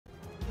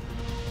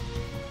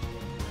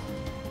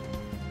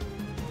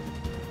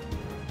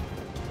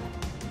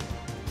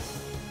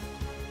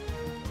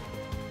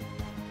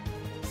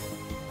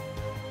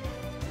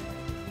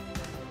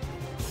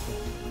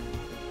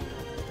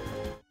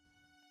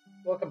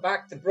welcome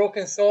back to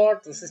Broken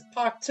Sword. This is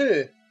part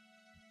 2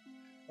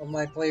 of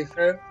my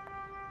playthrough.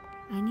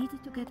 I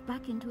needed to get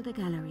back into the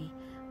gallery,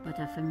 but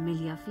a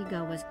familiar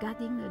figure was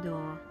guarding the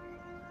door.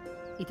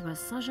 It was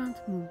Sergeant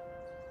Mu.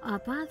 Our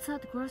paths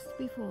had crossed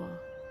before.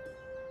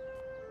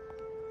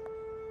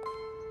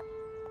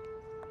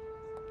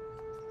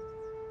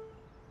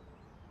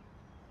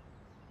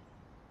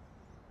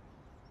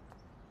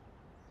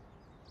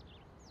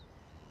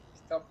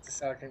 Stop the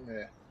Sergeant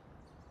Mu.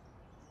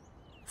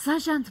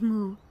 Sergeant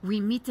Mu, we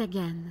meet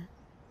again.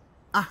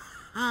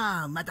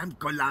 Aha, Madame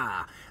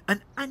Collard,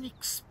 an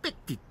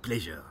unexpected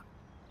pleasure.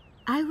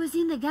 I was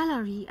in the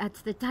gallery at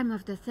the time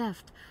of the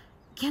theft.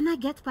 Can I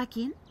get back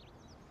in?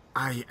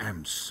 I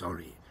am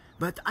sorry,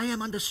 but I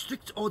am under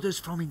strict orders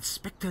from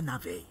Inspector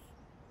Navet.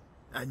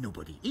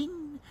 Nobody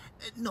in,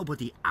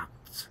 nobody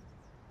out.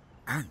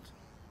 And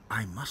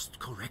I must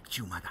correct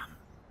you, Madame.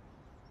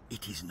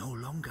 It is no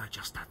longer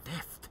just a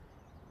theft.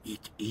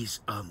 It is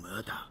a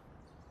murder.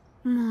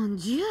 Mon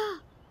Dieu!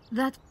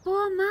 That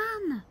poor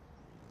man!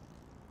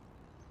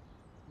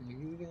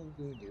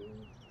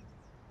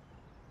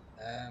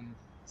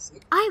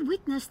 I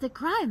witnessed the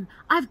crime.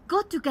 I've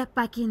got to get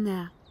back in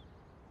there.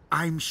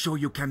 I'm sure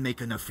you can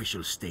make an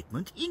official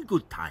statement in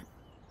good time.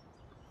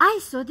 I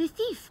saw the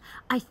thief.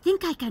 I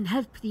think I can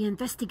help the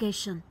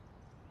investigation.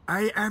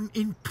 I am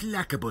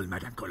implacable,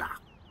 Madame Collard.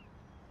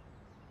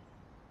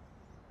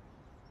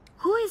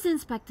 Who is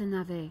Inspector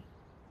Navet?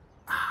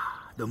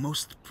 The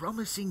most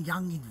promising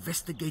young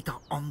investigator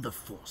on the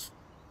force.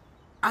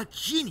 A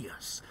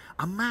genius,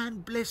 a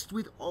man blessed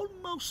with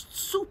almost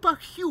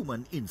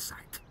superhuman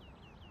insight.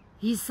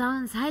 He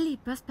sounds highly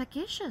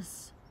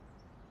perspicacious.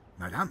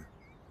 Madame,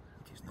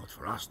 it is not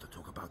for us to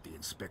talk about the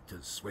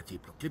inspector's sweaty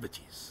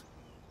proclivities.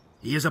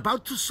 He is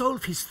about to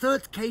solve his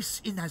third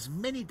case in as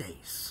many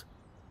days.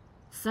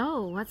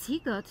 So, what's he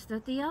got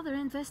that the other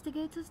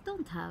investigators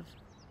don't have?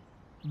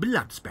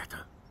 Blood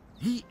spatter.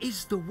 He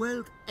is the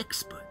world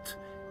expert.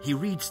 He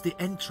reads the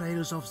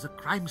entrails of the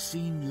crime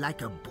scene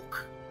like a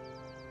book.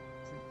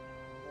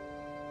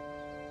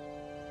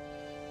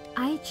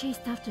 I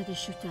chased after the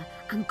shooter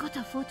and got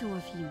a photo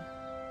of him.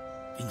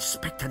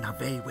 Inspector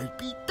Navet will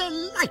be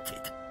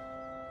delighted.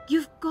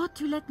 You've got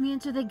to let me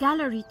into the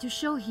gallery to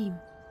show him.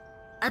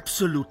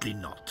 Absolutely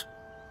not.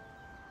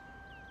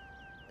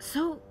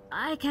 So,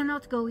 I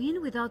cannot go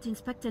in without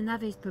Inspector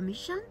Navet's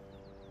permission?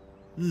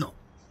 No.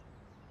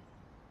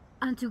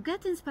 And to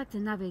get Inspector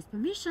Navet's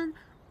permission,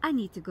 I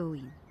need to go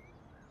in.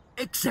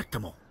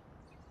 Exactement.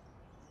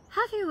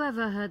 Have you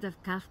ever heard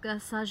of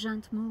Kafka,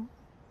 Sergeant Mu?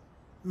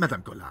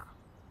 Madame Collard,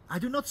 I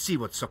do not see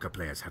what soccer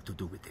players have to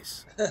do with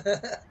this.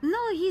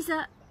 No, he's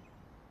a...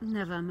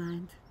 Never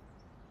mind.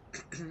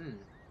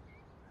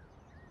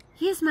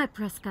 Here's my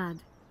press card.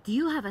 Do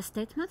you have a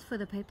statement for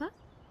the paper?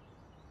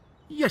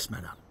 Yes,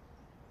 madame.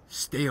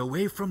 Stay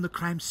away from the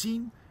crime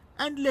scene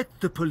and let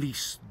the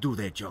police do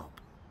their job.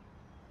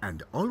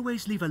 And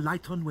always leave a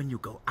light on when you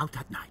go out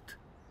at night.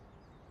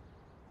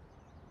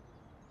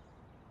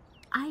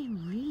 I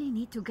really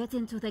need to get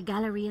into the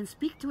gallery and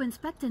speak to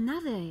Inspector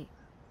Navet.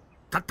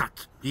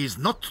 Tut. He is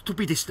not to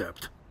be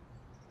disturbed.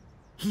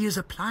 He is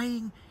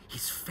applying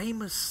his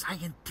famous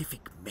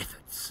scientific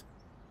methods.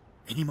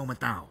 Any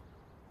moment now,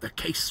 the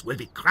case will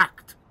be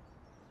cracked.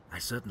 I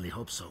certainly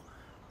hope so.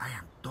 I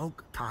am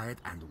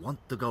dog-tired and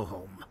want to go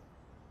home.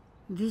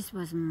 This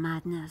was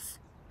madness.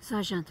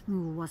 Sergeant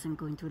Mu wasn't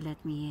going to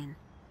let me in.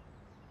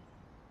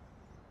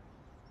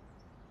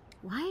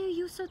 Why are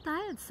you so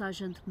tired,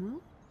 Sergeant Mu?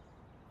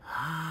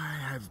 I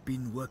have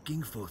been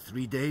working for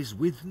 3 days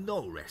with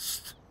no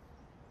rest.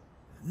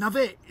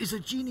 Navet is a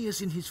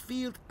genius in his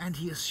field, and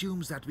he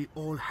assumes that we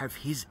all have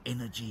his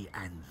energy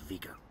and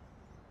vigor.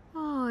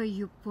 Oh,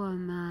 you poor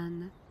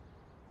man.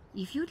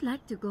 If you'd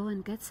like to go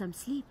and get some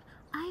sleep,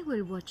 I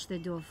will watch the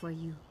door for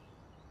you.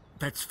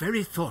 That's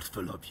very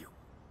thoughtful of you.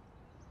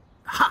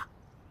 Ha!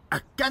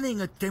 A cunning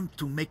attempt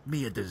to make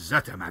me a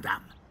deserter,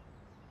 madame.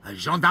 A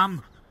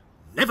gendarme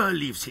never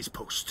leaves his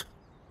post.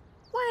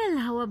 Well,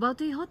 how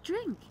about a hot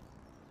drink?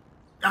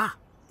 Ah,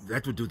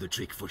 that would do the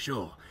trick for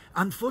sure.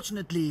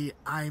 Unfortunately,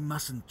 I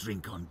mustn't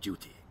drink on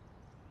duty.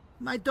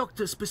 My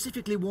doctor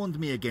specifically warned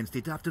me against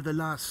it after the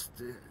last...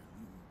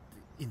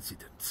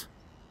 incident.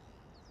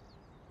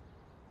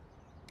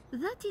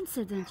 That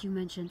incident you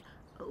mentioned,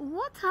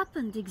 what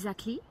happened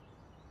exactly?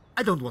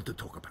 I don't want to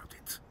talk about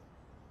it.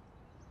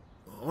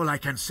 All I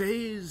can say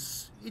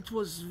is it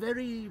was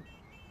very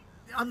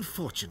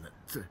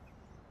unfortunate.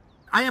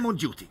 I am on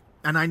duty,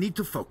 and I need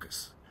to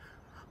focus.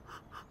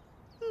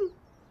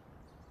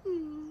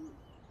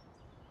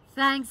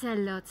 Thanks a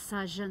lot,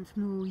 Sergeant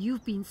Mu.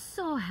 You've been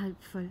so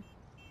helpful.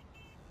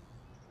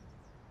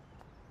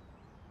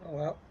 Oh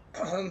well.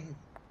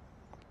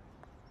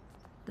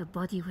 The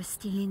body was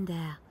still in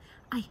there.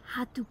 I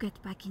had to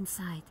get back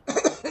inside.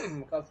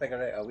 We've got to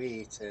figure out a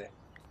way to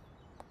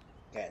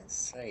get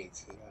inside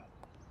here.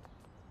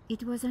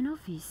 It was an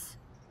office.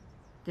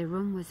 The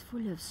room was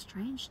full of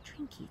strange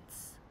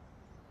trinkets.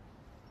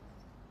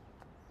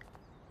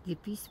 The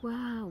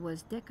pissoir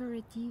was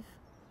decorative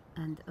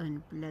and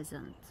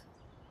unpleasant.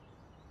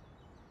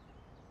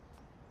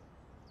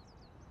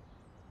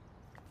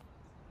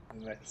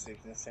 conversation.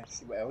 Let's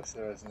see what else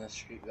there is in this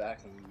street that I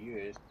can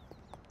use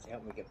to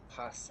help me get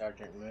past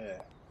Sergeant Mu.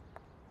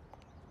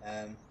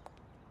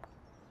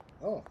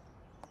 Oh,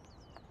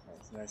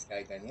 that's a nice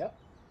guy down here.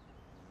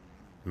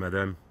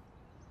 Madame,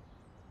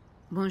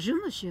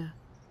 Bonjour, monsieur.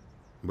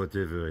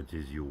 whatever it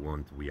is you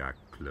want, we are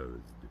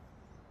closed.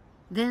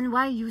 Then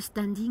why are you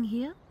standing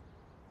here?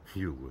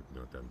 You would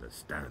not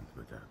understand,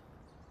 madame.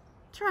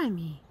 Try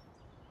me.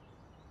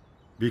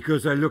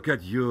 Because I look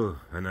at you,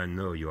 and I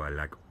know you are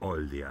like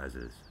all the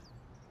others.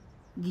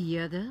 The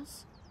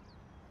others?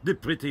 The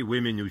pretty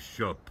women who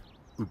shop,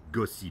 who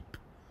gossip,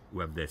 who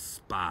have their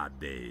spa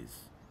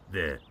days,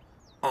 their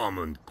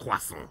almond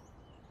croissant.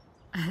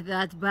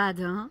 That bad,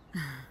 huh?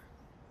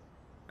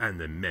 And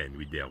the men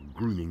with their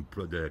grooming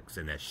products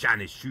and their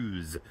shiny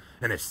shoes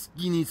and their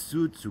skinny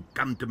suits who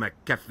come to my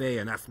cafe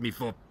and ask me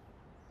for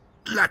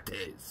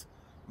lattes,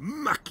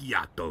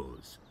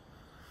 macchiatos,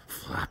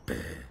 frappe.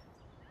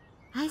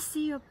 I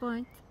see your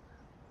point.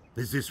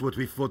 Is this what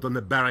we fought on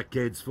the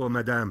barricades for,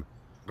 madame?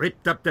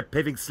 Ripped up the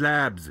paving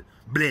slabs,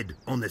 bled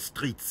on the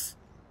streets.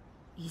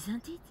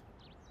 Isn't it?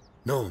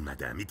 No,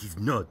 madame, it is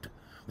not.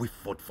 We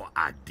fought for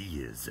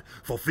ideas,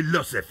 for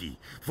philosophy,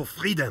 for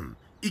freedom,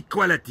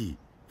 equality,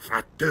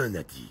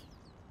 fraternity.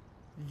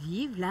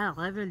 Vive la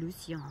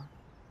révolution.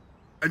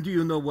 And do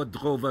you know what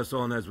drove us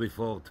on as we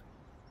fought?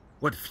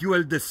 What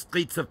fueled the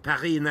streets of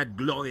Paris in that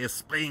glorious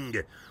spring?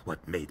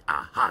 What made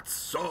our hearts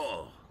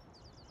soar?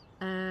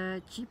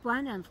 Cheap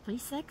wine and free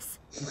sex?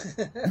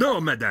 No,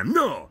 madame,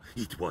 no!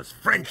 It was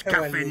French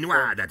Come on, Café Nico.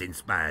 Noir that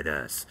inspired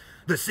us.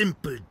 The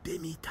simple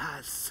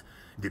demi-tasse.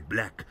 The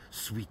black,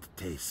 sweet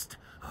taste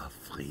of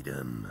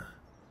freedom.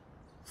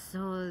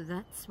 So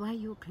that's why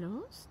you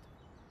closed?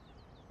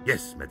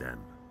 Yes,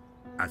 madame.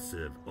 I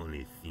serve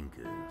only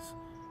thinkers,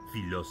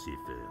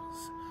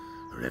 philosophers,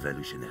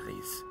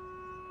 revolutionaries.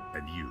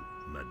 And you,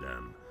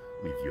 madame,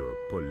 with your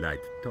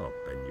polite top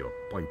and your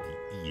pointy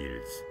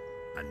ears,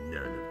 are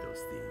none of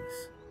those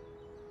things.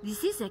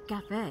 This is a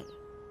cafe.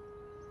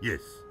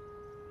 Yes,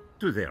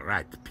 to the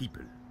right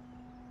people.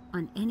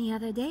 On any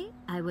other day,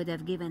 I would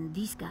have given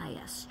this guy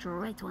a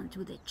straight one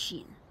to the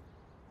chin.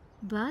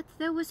 But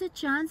there was a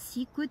chance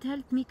he could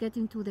help me get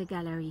into the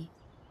gallery.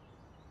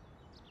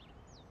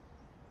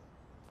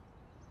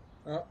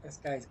 Oh, this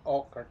guy's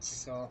awkward,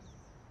 so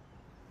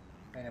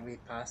kind of way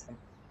past him.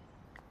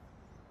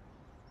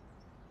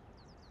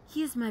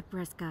 Here's my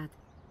press card.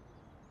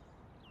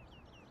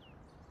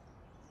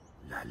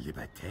 La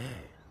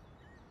liberté.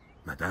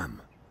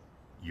 Madame,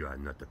 you are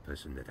not the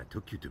person that I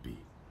took you to be.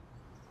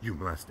 You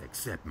must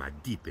accept my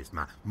deepest,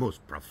 my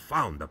most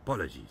profound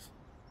apologies.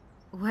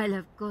 Well,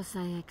 of course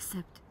I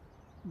accept.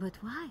 But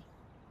why?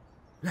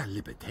 La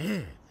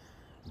Liberté,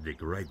 the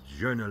great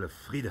journal of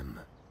freedom.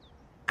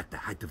 At the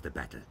height of the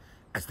battle,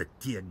 as the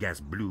tear gas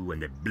blew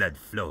and the blood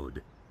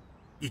flowed,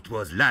 it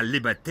was La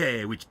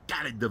Liberté which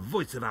carried the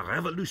voice of our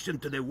revolution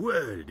to the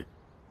world.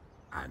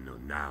 I know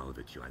now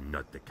that you are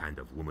not the kind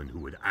of woman who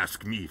would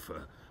ask me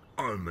for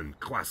almond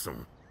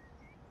croissant.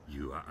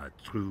 You are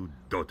a true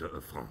daughter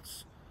of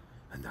France,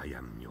 and I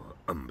am your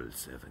humble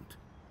servant.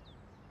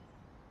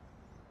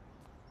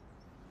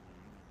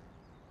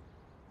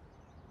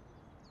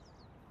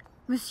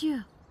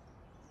 Monsieur,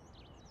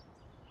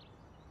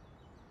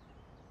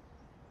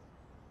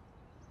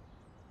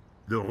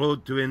 The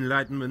road to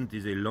enlightenment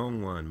is a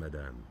long one,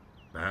 madame.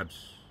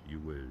 Perhaps you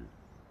will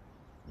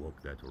walk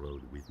that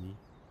road with me?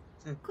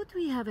 could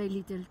we have a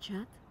little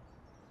chat?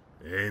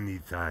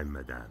 Anytime,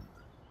 madame.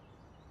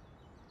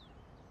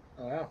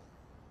 Oh wow.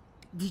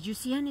 Did you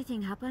see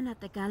anything happen at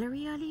the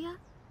gallery earlier?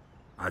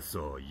 I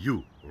saw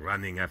you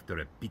running after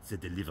a pizza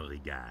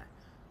delivery guy.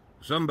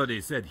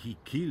 Somebody said he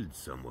killed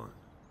someone.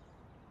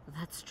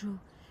 That's true.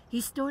 He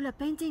stole a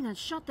painting and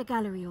shot the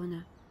gallery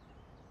owner.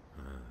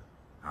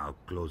 How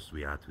close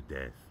we are to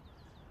death,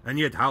 and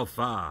yet how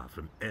far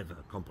from ever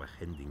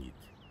comprehending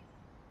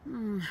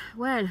it.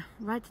 Well,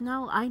 right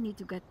now I need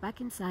to get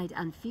back inside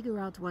and figure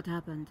out what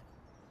happened.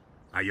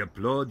 I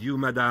applaud you,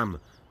 madame.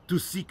 To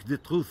seek the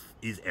truth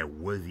is a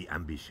worthy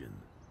ambition.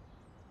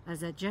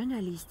 As a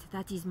journalist,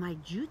 that is my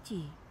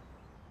duty.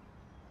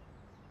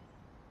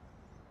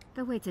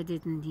 The waiter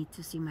didn't need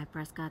to see my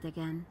press card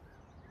again.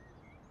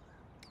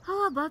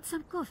 How about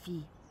some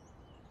coffee?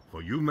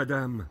 For you,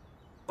 madame,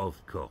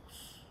 of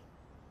course.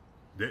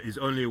 There is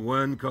only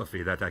one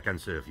coffee that I can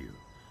serve you.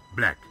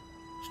 Black,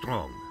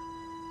 strong,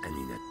 and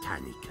in a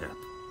tiny cup.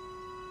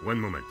 One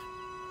moment.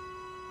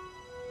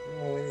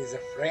 Oh, he's a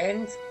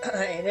friend,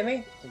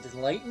 enemy. He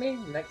doesn't like me.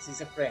 Next,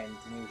 he's a friend,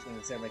 and he's going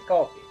to serve me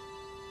coffee.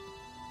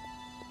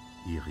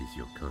 Here is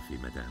your coffee,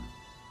 madame.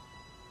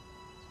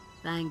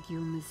 Thank you,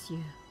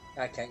 monsieur.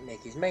 I can't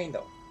make his mind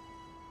up.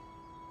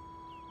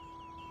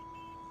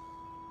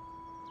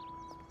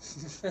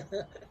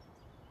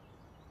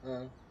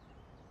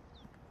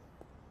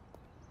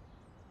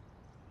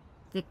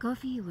 The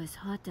coffee was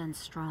hot and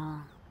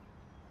strong.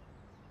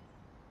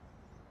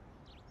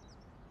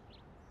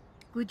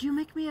 Could you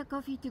make me a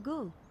coffee to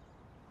go?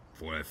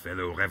 For a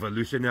fellow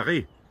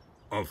revolutionary?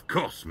 Of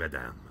course,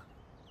 madame.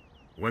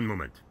 One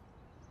moment.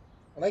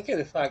 I like how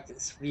the fact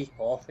it's free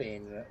coffee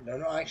and they're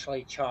not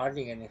actually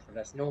charging any for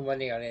this, no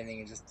money or anything.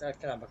 You just, can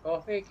I have a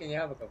coffee? Can you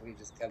have a coffee? You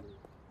just tell them.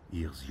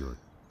 Here's your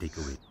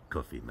takeaway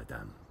coffee,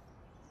 madame.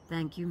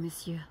 Thank you,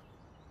 monsieur.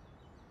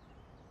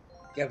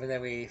 Giving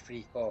away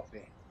free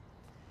coffee.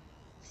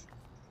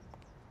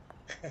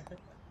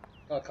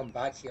 I'll come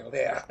back here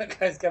later. The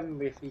guy's giving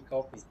away free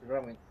coffees.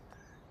 Brilliant.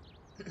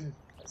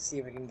 Let's see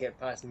if we can get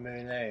past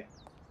Moo now.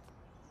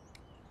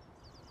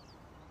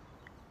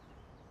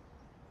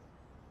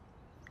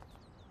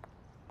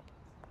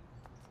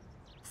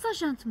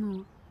 Sergeant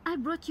Moo, I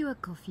brought you a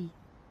coffee.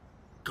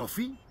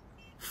 Coffee?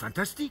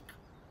 Fantastic.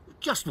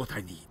 Just what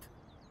I need.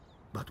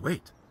 But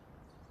wait.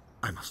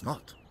 I must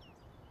not.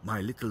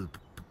 My little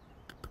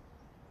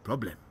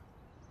problem.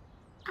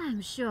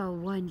 I'm sure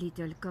one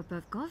little cup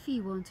of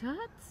coffee won't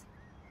hurt.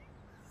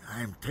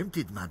 I am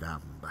tempted,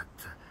 madame, but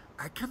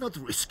I cannot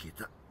risk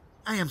it.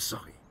 I am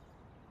sorry.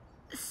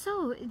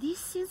 So,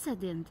 this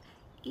incident,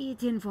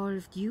 it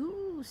involved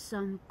you,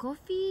 some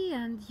coffee,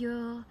 and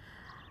your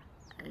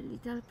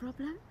little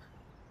problem?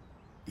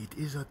 It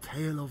is a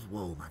tale of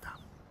woe,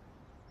 madame.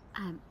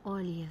 I'm all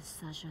ears,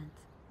 Sergeant.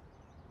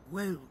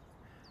 Well,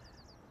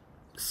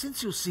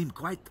 since you seem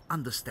quite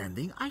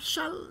understanding, I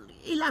shall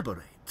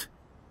elaborate.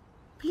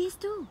 Please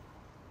do.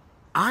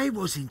 I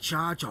was in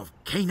charge of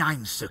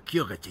canine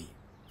security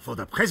for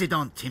the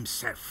president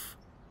himself.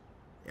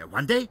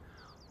 One day,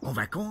 en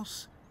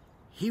vacances,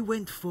 he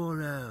went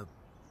for a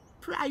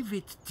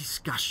private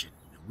discussion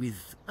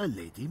with a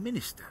lady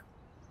minister.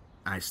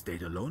 I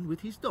stayed alone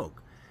with his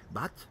dog,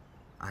 but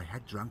I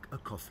had drunk a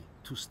coffee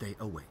to stay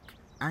awake,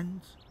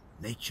 and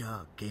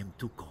nature came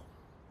to call.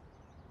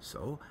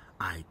 So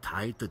I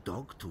tied the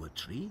dog to a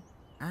tree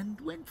and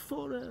went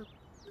for a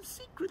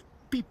secret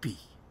pee-pee.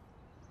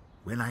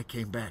 When I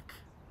came back,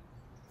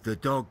 the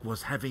dog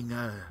was having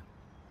a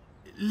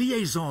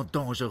liaison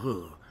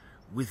dangereuse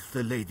with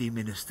the lady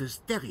minister's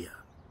terrier.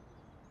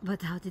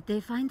 But how did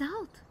they find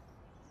out?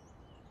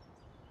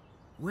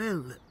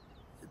 Well,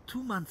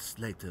 2 months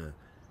later,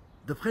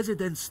 the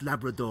president's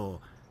Labrador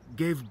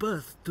gave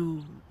birth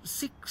to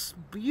 6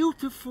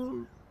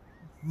 beautiful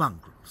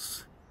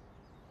mongrels.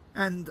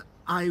 And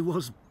I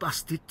was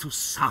busted to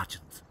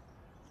sergeant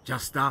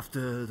just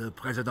after the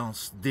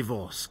president's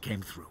divorce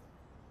came through.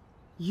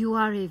 You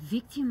are a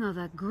victim of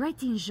a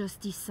great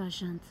injustice,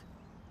 Sergeant.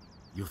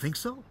 You think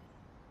so?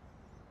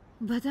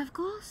 But of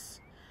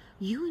course,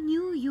 you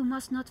knew you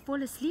must not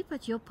fall asleep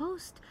at your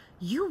post.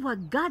 You were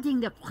guarding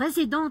the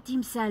president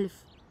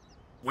himself.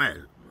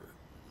 Well,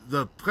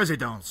 the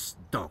president's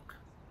dog.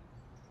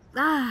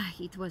 Ah,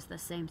 it was the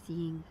same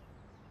thing.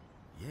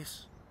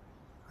 Yes,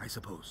 I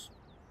suppose.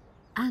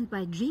 And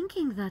by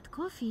drinking that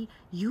coffee,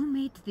 you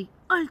made the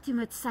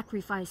ultimate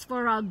sacrifice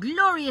for our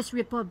glorious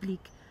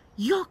republic,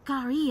 your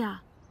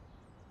career.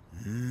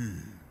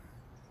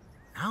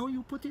 Now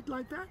you put it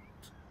like that?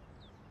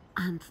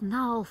 And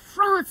now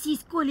France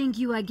is calling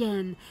you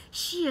again.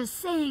 She is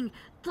saying,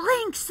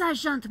 drink,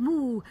 Sergeant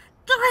Moo,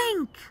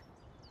 drink!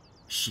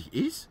 She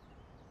is?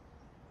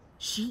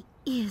 She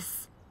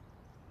is.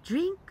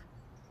 Drink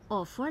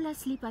or fall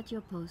asleep at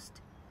your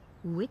post.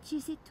 Which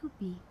is it to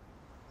be?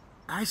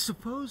 I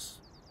suppose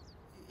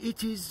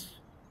it is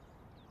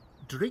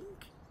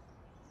drink?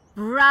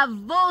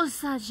 Bravo,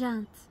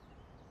 Sergeant!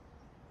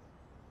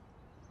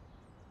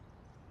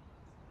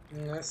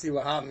 Let's see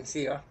what happens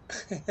here.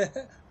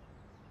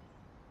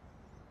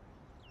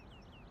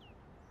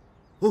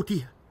 Oh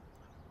dear.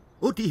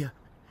 Oh dear.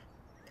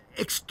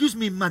 Excuse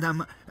me,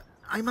 madame.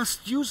 I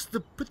must use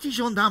the petit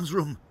gendarme's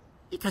room.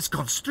 It has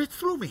gone straight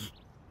through me.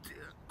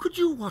 Could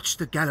you watch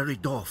the gallery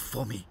door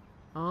for me?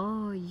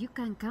 Oh, you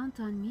can count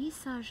on me,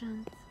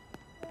 Sergeant.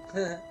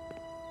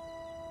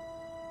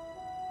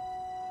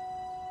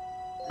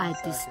 I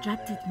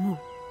distracted Moo.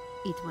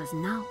 It was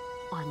now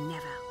or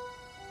never.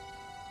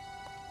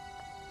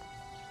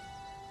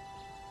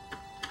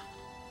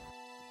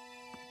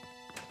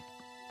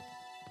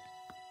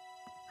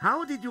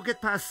 How did you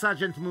get past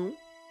Sergeant Moo?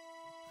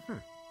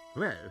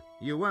 Well,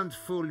 you won't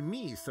fool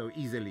me so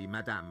easily,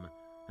 madame.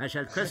 I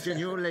shall question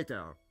you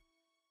later.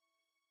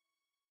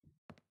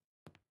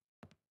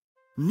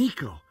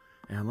 Nico,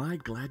 am I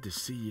glad to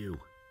see you.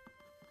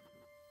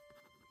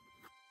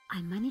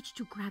 I managed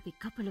to grab a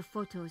couple of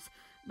photos,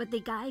 but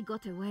the guy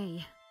got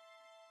away.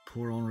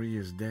 Poor Henri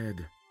is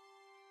dead.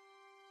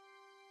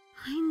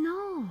 I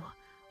know.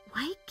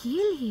 Why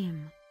kill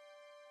him?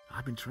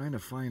 I've been trying to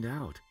find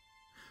out.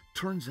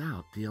 Turns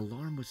out the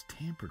alarm was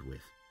tampered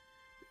with.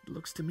 It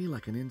looks to me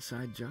like an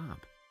inside job.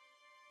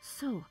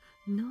 So,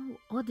 no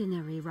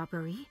ordinary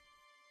robbery?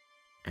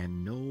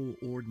 And no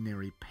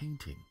ordinary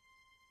painting.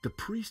 The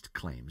priest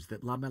claims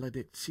that La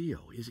Maledizio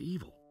is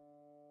evil.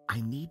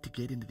 I need to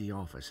get into the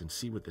office and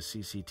see what the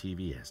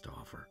CCTV has to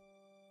offer.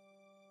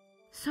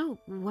 So,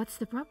 what's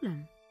the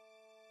problem?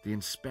 The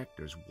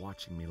inspector's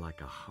watching me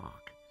like a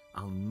hawk.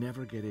 I'll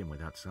never get in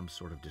without some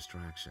sort of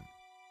distraction.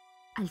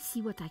 I'll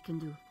see what I can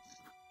do.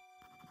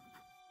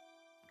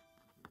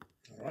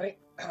 Alright,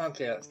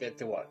 okay, let's get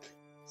to work.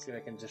 See if I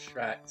can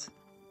distract.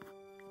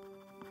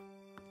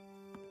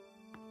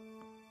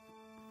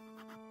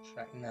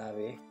 Distract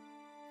Navi.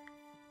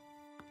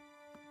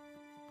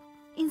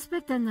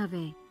 Inspector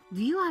Nave,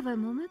 do you have a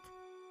moment?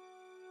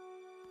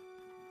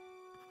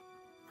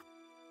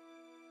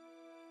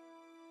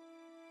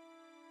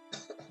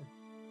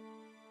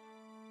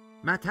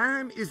 My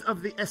time is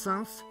of the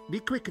essence. Be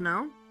quick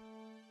now.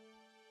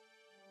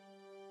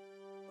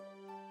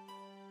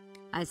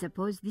 I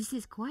suppose this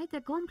is quite a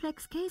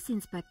complex case,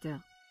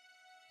 Inspector.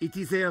 It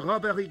is a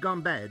robbery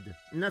gone bad.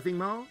 Nothing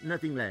more,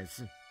 nothing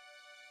less.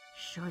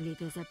 Surely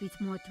there's a bit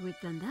more to it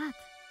than that.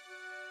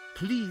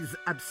 Please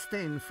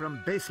abstain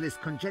from baseless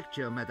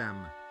conjecture,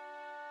 madame.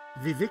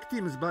 The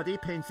victim's body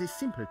paints a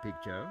simple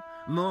picture,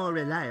 more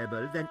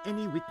reliable than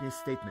any witness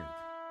statement.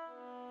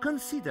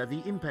 Consider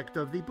the impact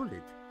of the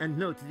bullet and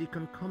note the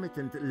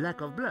concomitant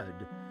lack of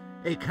blood.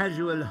 A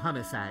casual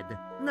homicide,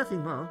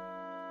 nothing more.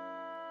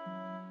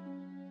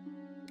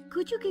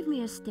 Could you give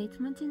me a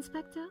statement,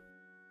 Inspector?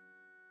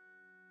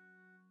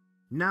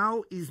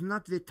 Now is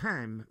not the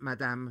time,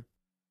 madame.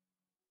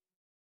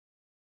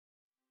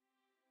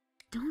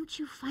 Don't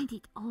you find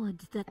it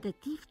odd that the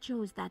thief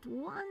chose that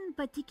one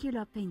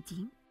particular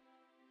painting?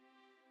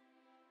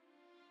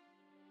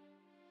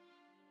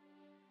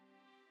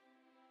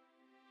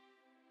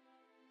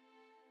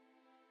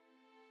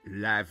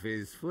 Life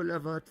is full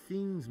of odd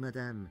things,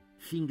 madame.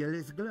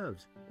 Fingerless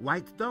gloves,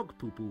 white dog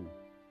poo-poo,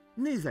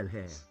 nasal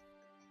hair.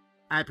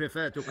 I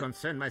prefer to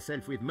concern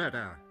myself with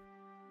murder.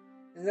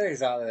 He's not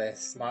exactly the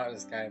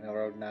smartest guy in the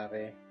world,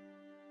 Navi.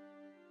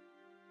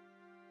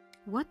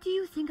 What do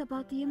you think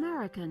about the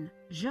American,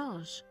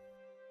 George?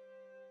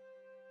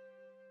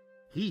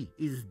 He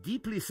is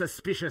deeply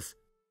suspicious.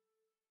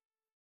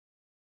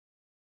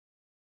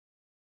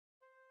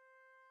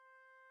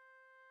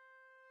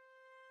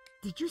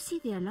 Did you see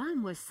the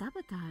alarm was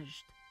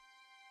sabotaged?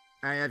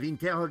 I have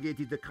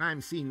interrogated the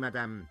crime scene,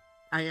 madame.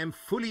 I am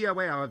fully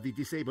aware of the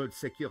disabled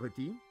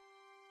security.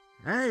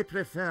 I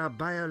prefer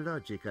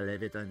biological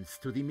evidence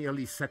to the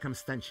merely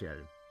circumstantial.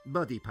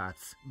 Body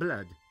parts,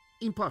 blood,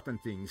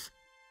 important things.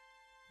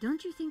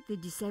 Don't you think the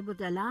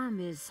disabled alarm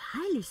is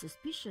highly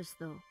suspicious,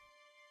 though?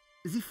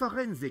 The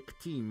forensic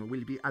team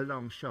will be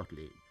along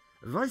shortly.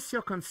 Voice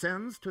your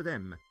concerns to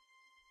them.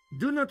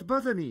 Do not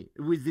bother me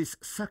with this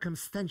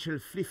circumstantial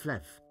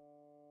fliff-flaff.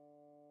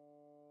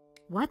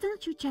 Why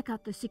don't you check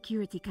out the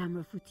security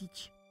camera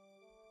footage?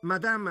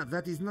 Madame,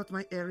 that is not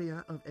my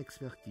area of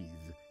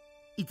expertise.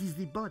 It is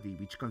the body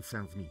which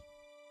concerns me.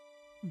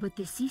 But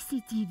the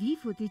CCTV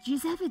footage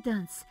is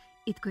evidence.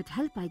 It could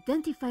help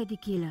identify the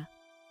killer.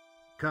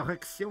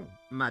 Correction,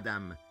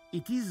 madame.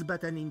 It is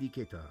but an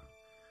indicator.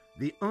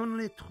 The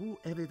only true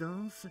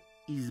evidence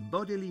is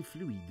bodily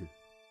fluid.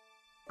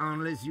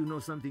 Unless you know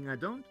something I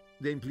don't,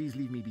 then please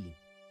leave me be.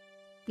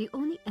 The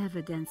only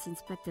evidence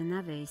Inspector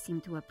Nave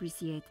seemed to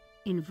appreciate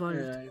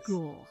involved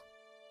gore.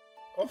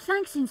 Oh.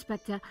 Thanks,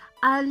 Inspector.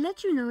 I'll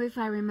let you know if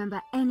I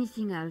remember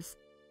anything else.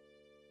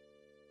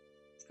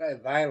 He's quite a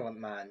violent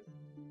man.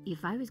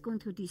 If I was going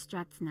to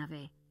distract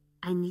Nave,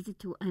 I needed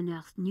to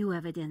unearth new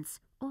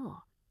evidence or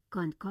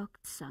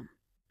concoct some.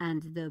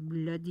 And the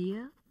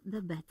bloodier,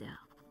 the better.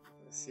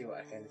 Let's see what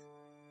I can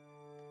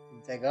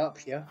dig up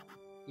here,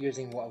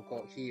 using what I've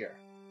got here.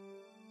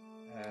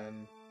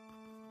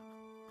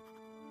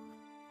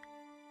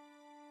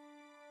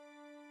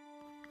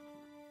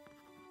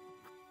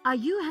 Are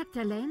you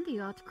Hector Lane, the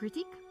art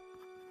critic?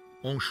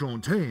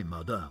 Enchanté,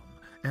 madame.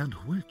 And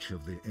which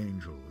of the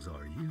angels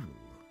are you?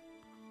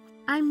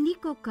 I'm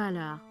Nico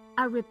Collar,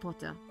 a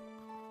reporter.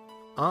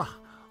 Ah,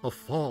 a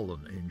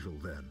fallen angel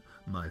then.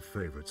 My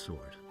favorite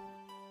sort.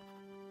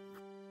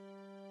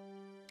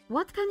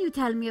 What can you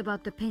tell me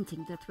about the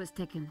painting that was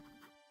taken?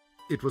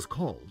 It was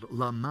called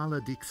La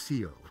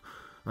Malediccio,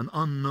 an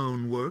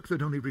unknown work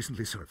that only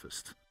recently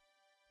surfaced.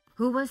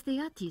 Who was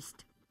the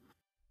artist?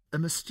 A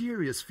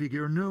mysterious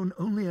figure known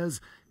only as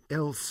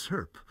El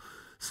Serp.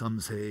 Some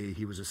say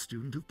he was a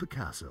student of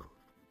Picasso.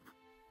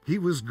 He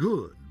was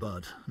good,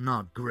 but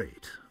not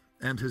great,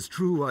 and his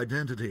true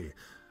identity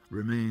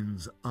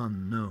remains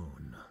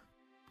unknown.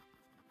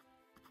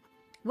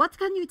 What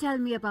can you tell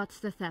me about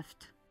the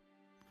theft?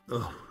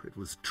 Oh, it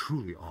was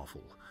truly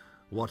awful.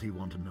 What do you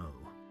want to know?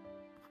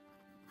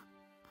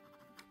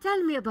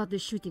 Tell me about the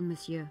shooting,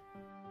 monsieur.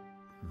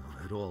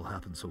 Oh, it all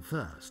happened so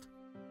fast.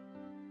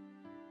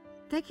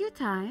 Take your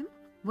time.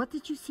 What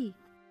did you see?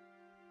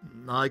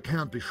 I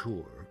can't be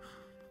sure.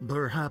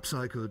 Perhaps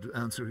I could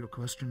answer your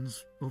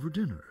questions over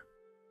dinner.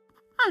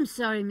 I'm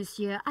sorry,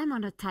 monsieur. I'm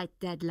on a tight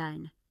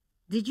deadline.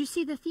 Did you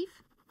see the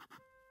thief?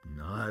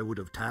 I would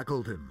have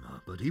tackled him,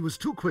 but he was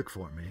too quick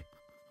for me.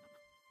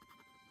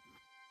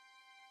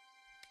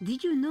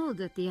 Did you know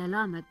that the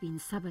alarm had been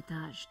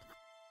sabotaged?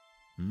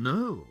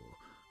 No.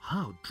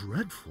 How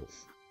dreadful.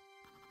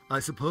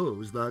 I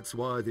suppose that's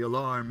why the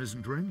alarm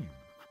isn't ringing.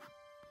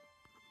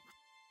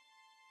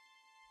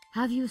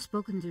 Have you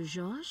spoken to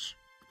George?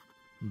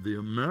 The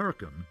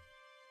American?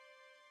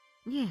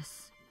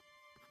 Yes.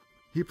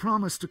 He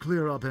promised to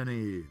clear up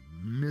any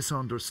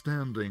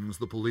misunderstandings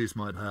the police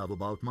might have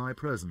about my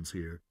presence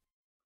here.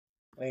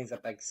 Lane's a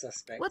big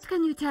suspect. What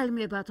can you tell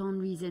me about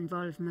Henri's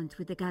involvement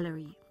with the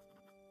gallery?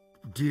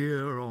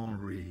 Dear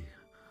Henri,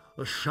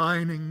 a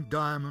shining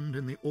diamond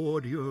in the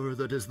ordure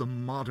that is the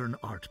modern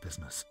art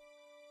business.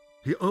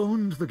 He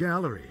owned the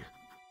gallery.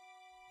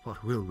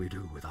 What will we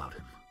do without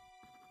him?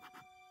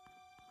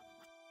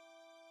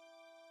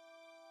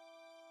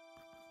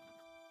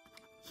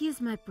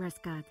 Here's my press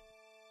card.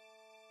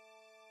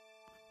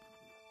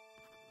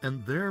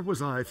 And there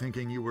was I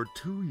thinking you were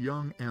too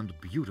young and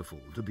beautiful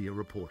to be a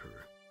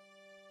reporter.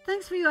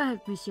 Thanks for your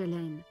help, Monsieur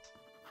Lane.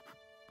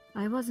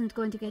 I wasn't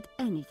going to get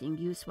anything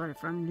useful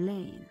from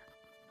Lane.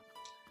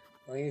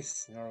 Well,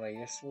 he's not really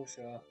useful,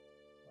 so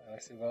what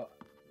else we got?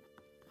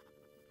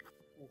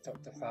 We'll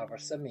talk to Father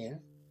Simeon.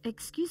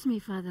 Excuse me,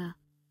 Father.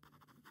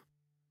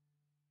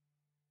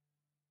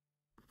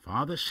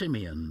 Father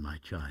Simeon, my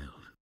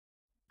child.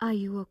 Are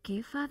you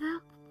okay, Father?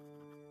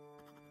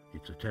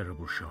 It's a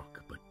terrible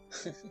shock, but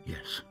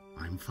yes,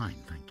 I'm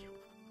fine, thank you.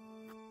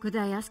 Could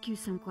I ask you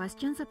some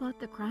questions about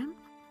the crime?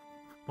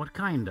 What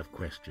kind of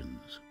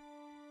questions?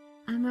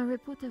 I'm a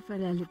reporter for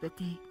La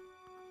Liberté.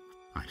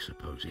 I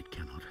suppose it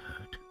cannot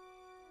hurt.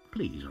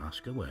 Please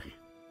ask away.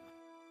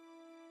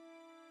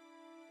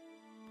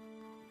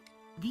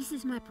 This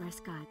is my press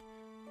card.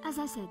 As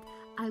I said,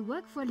 I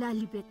work for La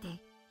Liberté.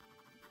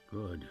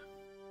 Good.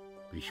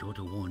 Be sure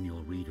to warn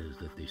your readers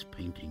that this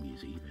painting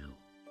is evil.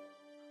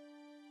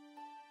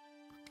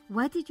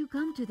 Why did you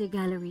come to the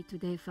gallery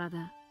today,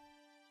 Father?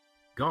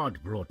 God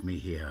brought me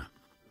here.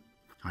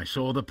 I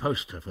saw the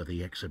poster for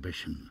the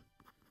exhibition.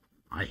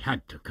 I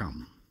had to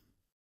come.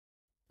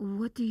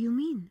 What do you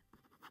mean?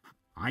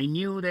 I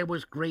knew there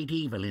was great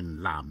evil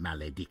in La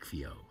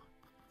Maledictio.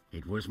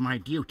 It was my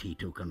duty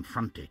to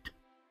confront it.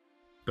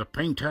 The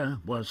painter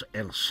was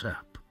El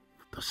Serp,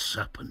 the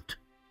serpent,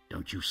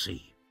 don't you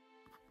see?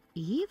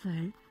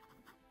 Evil?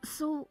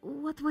 So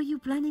what were you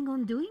planning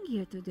on doing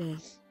here today?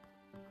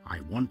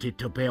 I wanted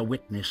to bear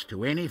witness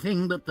to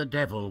anything that the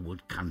devil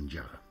would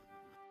conjure.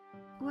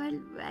 Well,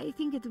 I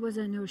think it was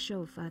a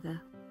no-show,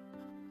 Father.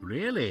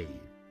 Really?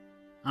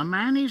 A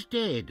man is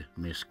dead,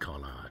 Miss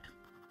Collard.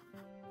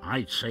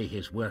 I'd say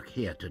his work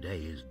here today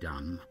is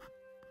done.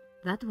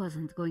 That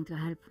wasn't going to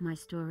help my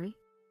story.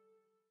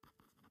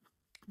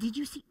 Did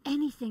you see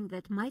anything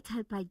that might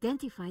help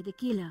identify the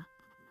killer?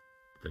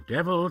 The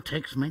devil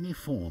takes many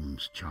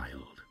forms,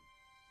 child.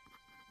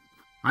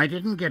 I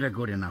didn't get a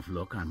good enough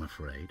look, I'm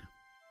afraid.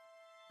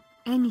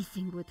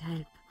 Anything would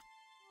help.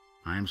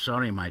 I'm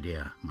sorry, my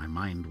dear. My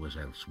mind was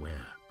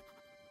elsewhere.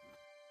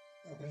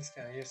 Oh, that's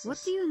kind of useless.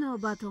 What do you know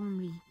about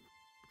Henri?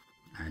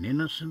 An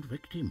innocent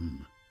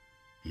victim,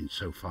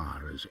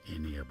 insofar as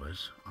any of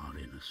us are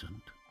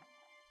innocent.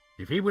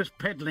 If he was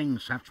peddling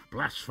such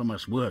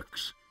blasphemous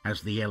works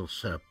as the El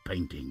Serp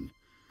painting,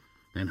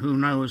 then who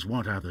knows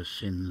what other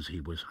sins he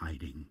was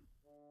hiding.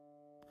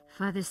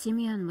 Father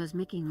Simeon was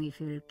making me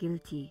feel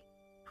guilty.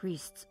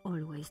 Priests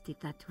always did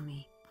that to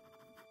me.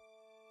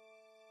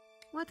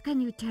 What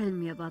can you tell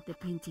me about the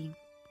painting?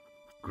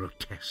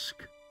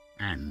 Grotesque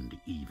and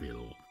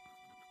evil.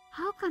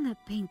 How can a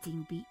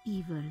painting be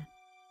evil?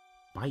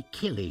 By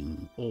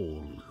killing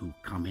all who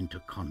come into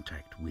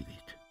contact with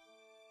it.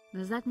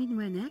 Does that mean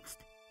we're next?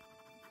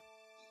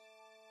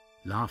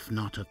 Laugh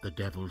not at the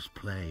devil's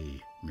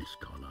play, Miss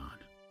Collard.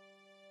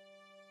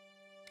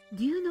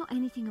 Do you know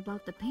anything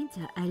about the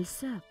painter El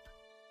Serp?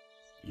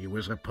 He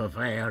was a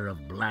purveyor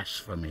of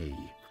blasphemy,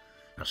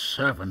 a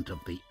servant of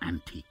the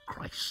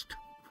Antichrist.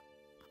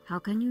 How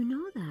can you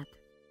know that?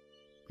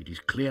 It is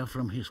clear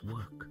from his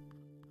work.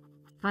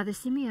 Father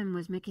Simeon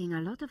was making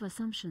a lot of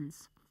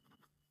assumptions.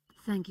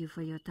 Thank you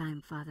for your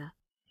time, Father.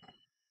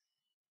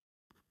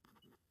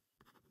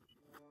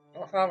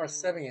 Well, Father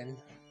Simeon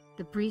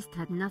The priest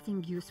had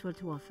nothing useful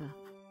to offer.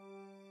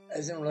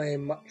 isn't really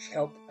much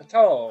help at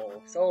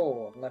all.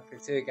 So I'm left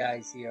with two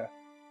guys here.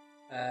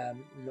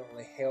 Not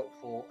really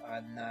helpful,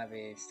 and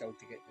Navi still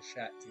to get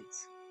distracted.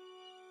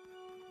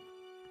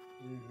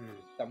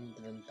 Dum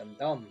dum dum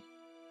dum.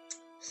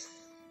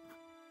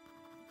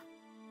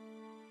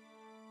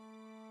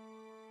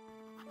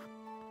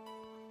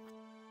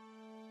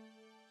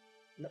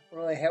 Not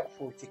really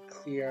helpful to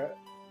clear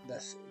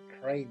this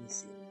crime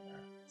scene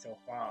so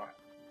far.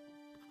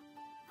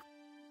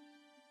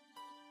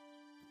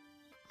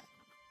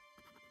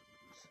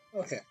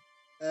 Okay.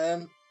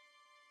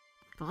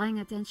 Drawing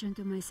attention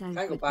to myself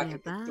Can't go would back be a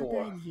at the bad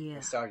door.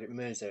 idea. Sergeant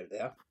Moon's out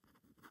there.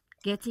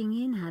 Getting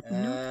in had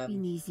not been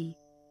Um, easy.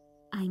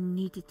 I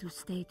needed to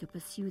stay to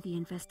pursue the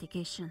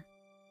investigation.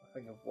 I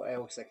think of what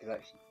else I could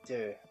actually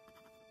do.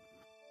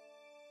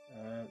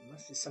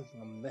 Must be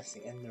something I'm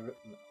missing in the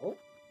room. Oh,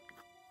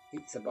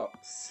 pizza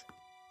box.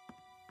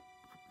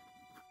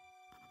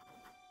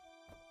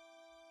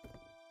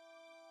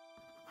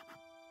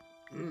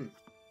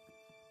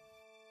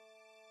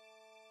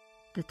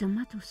 The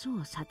tomato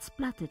sauce had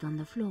splattered on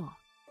the floor.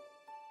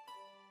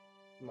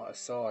 Tomato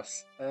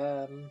sauce.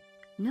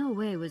 No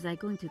way was I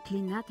going to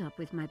clean that up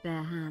with my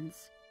bare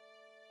hands.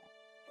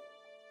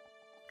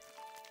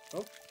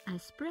 Oh. I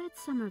spread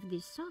some of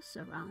this sauce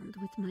around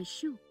with my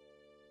shoe.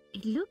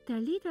 It looked a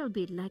little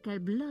bit like a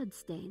blood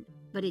stain,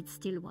 but it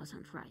still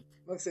wasn't right.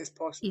 Looks like it's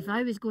possible. If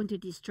I was going to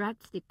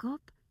distract the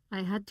cop,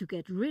 I had to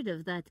get rid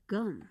of that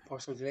gun.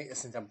 Possible to make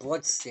this into a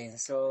bloodstain,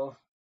 so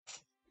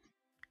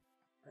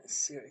let's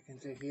see what we can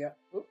do here.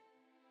 Oop.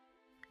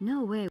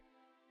 No way.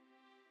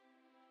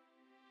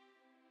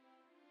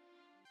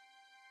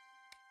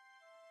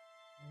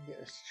 Get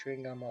this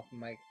chewing gum off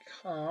my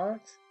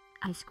card.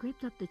 I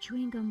scraped up the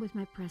chewing gum with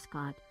my press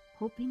card,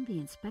 hoping the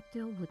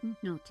inspector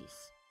wouldn't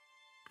notice.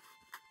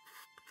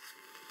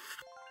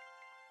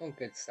 Oh,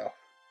 good stuff.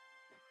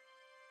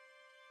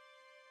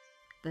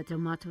 The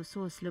tomato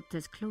sauce looked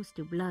as close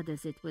to blood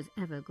as it was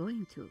ever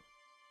going to.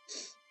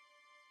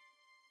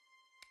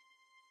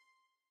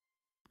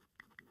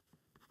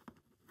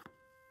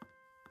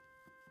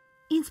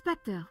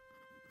 Inspector!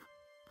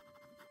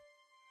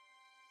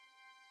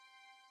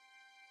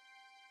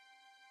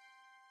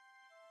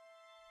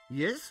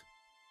 Yes?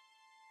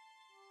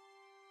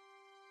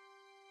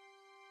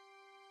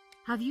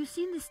 Have you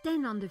seen the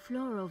stain on the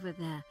floor over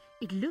there?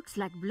 It looks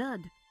like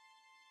blood.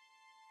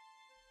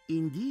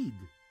 Indeed.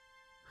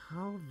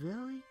 How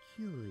very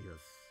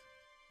curious.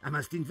 I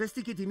must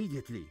investigate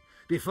immediately,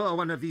 before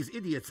one of these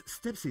idiots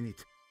steps in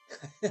it.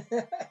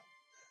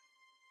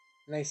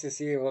 Nice to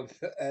see you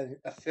with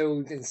a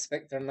filled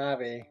Inspector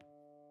Navi.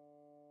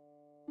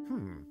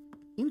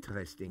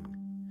 Interesting.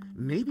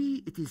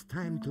 Maybe it is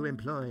time to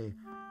employ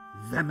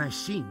the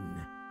machine.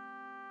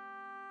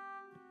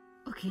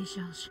 Okay,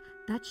 George,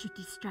 that should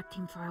distract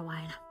him for a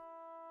while.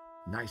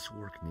 Nice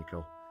work,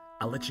 Nico.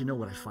 I'll let you know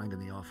what I find in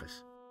the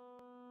office.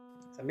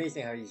 It's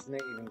amazing how he's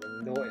not even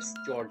going to notice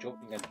George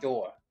opening a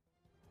door.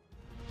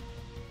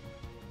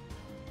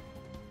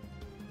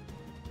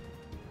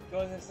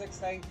 Join us next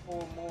time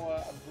for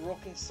more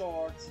broken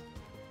swords,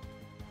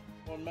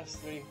 more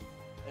mystery,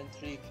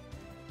 intrigue,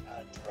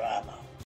 and drama.